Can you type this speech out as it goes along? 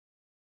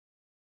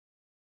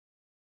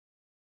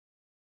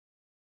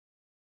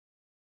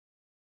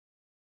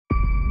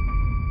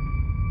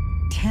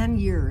10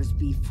 years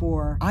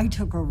before I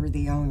took over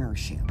the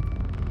ownership.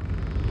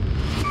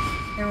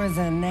 There was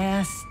a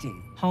nasty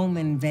home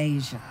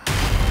invasion.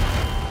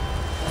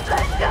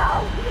 Let's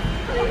go!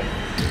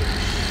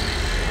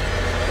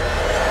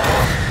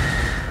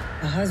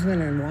 A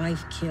husband and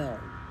wife killed.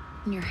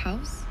 In your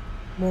house?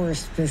 More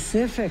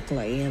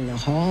specifically, in the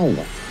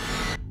hallway.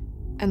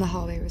 And the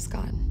hallway was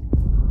gone.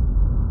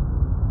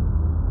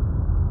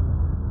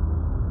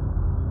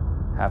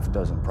 Half a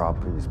dozen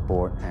properties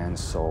bought and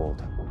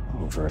sold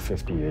over a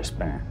 50-year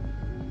span.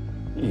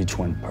 Each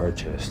one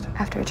purchased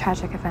After a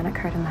tragic event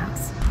occurred in the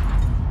house.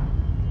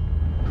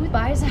 Who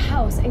buys a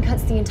house and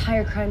cuts the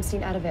entire crime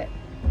scene out of it?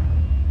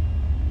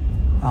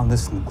 Found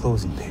this in the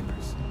closing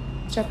papers.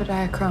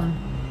 Jebediah Crone.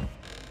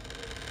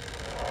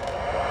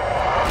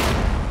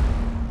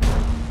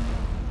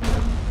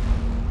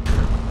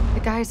 The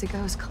guy's a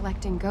ghost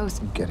collecting ghosts.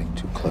 I'm getting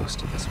too close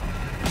to this one.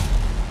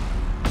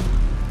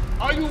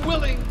 Are you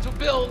willing to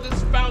build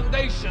this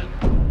foundation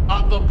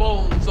on the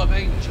bones of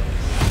angels?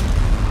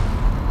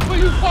 Will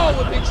you fall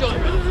with me,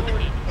 children?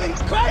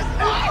 Please, Christ!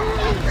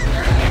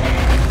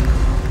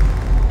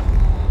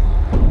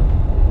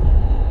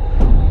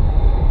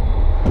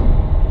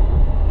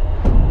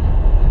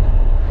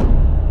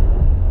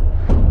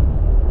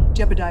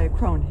 Jebediah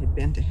Crone had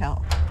been to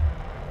hell,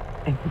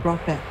 and he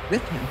brought back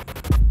with him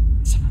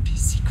some of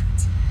his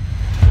secrets.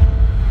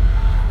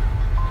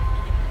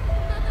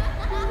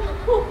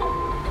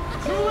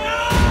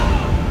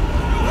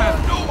 You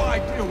have no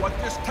idea what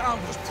this town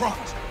was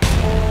promised.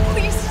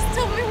 Please just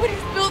tell me what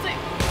he's building.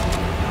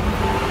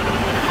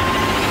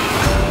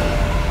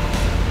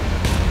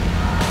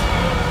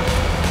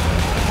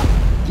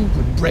 You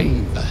would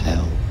brave the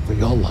hell for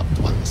your loved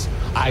ones.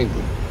 I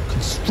would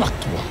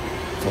construct one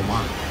for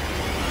mine.